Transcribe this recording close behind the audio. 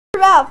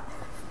mouth.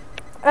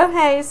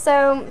 Okay,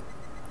 so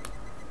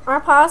our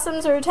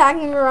possums are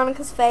attacking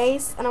Veronica's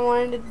face, and I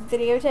wanted to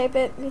videotape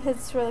it because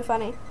it's really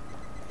funny.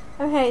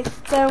 Okay,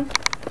 so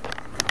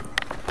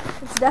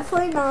it's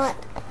definitely not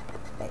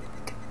fake.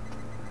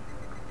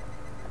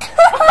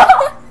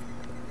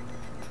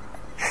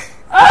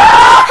 I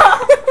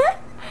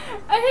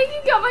think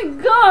you got my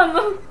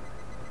gum.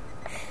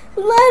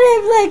 Let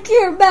him lick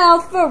your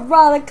mouth,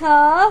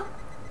 Veronica.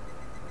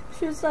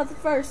 Sure, it's not the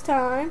first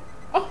time.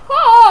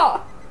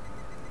 Oh!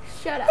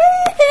 Shut up.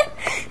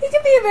 He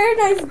could be a very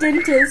nice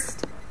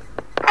dentist.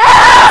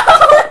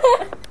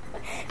 Ow!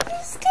 You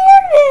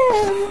scared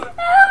him.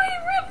 Ow, he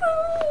ripped me.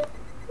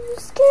 You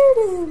scared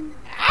him.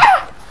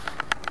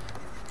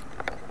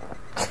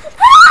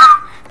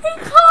 He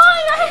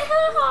clawed my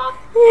head off.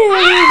 Here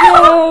we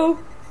go.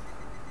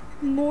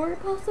 More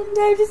possum?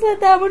 No, just let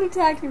that one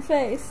attack your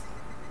face.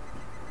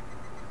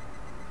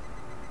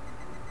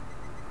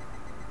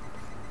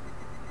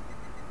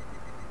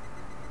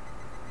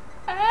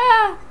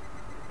 Ah.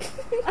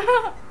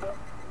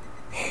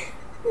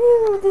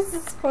 Ew, this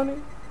is funny.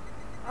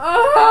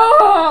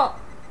 Oh.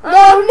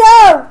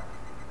 No!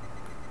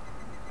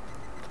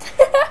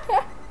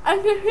 I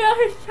can feel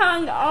his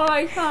tongue on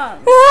my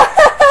tongue.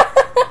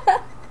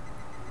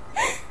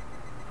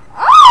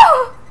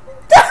 Oh!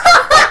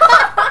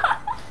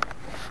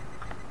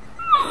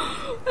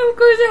 Of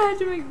course I had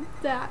to make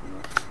that.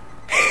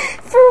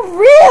 For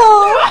real?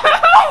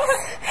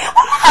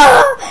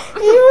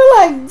 You were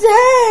like,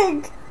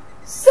 dang!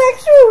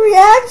 Sexual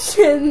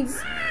reactions!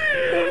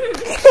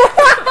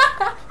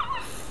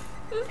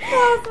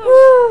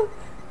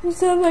 You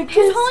sound like His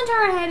this. whole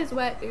entire head is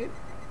wet, dude.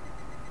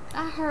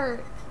 That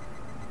hurt.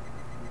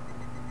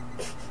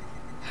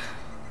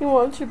 You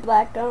want your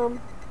black gum?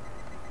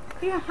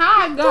 Yeah,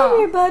 hi, Come go.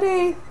 here,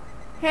 buddy.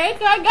 Hey,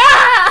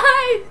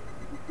 guys!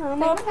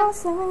 I'm a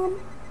possum.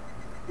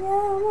 Yeah,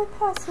 I'm a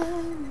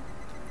possum.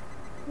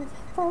 With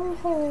furry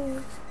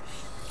hair.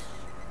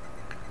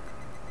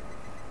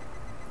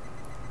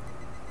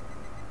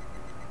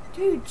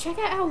 Dude, check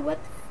out how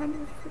wet the front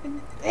of the freaking.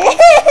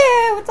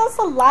 Ew, it's all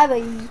saliva.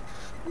 Yeah,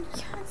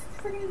 it's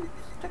freaking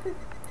stuck in.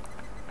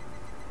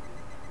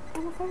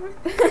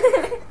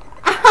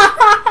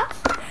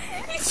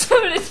 You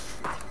showed it.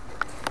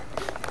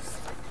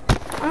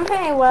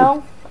 Okay,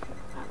 well,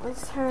 that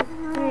was her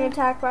being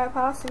attacked by a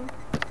possum.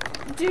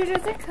 Dude,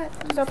 is it cut?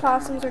 So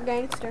possums are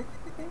gangster.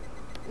 Okay.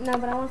 No,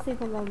 but I want to see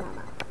if I'm going my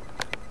mouth.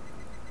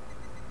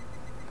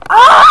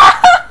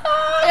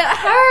 It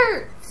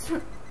hurts.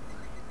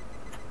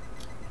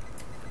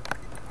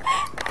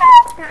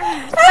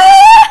 That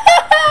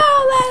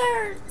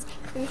hurts.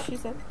 What she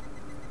said.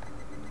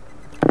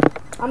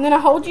 I'm gonna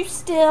hold you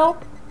still.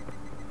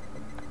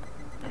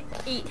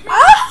 Eat.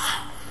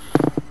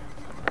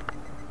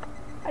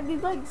 I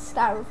need like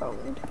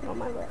styrofoam to put on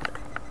my lip.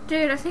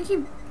 Dude, I think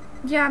you.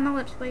 Yeah, my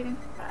lip's bleeding.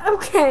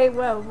 Okay,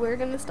 well, we're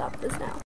gonna stop this now.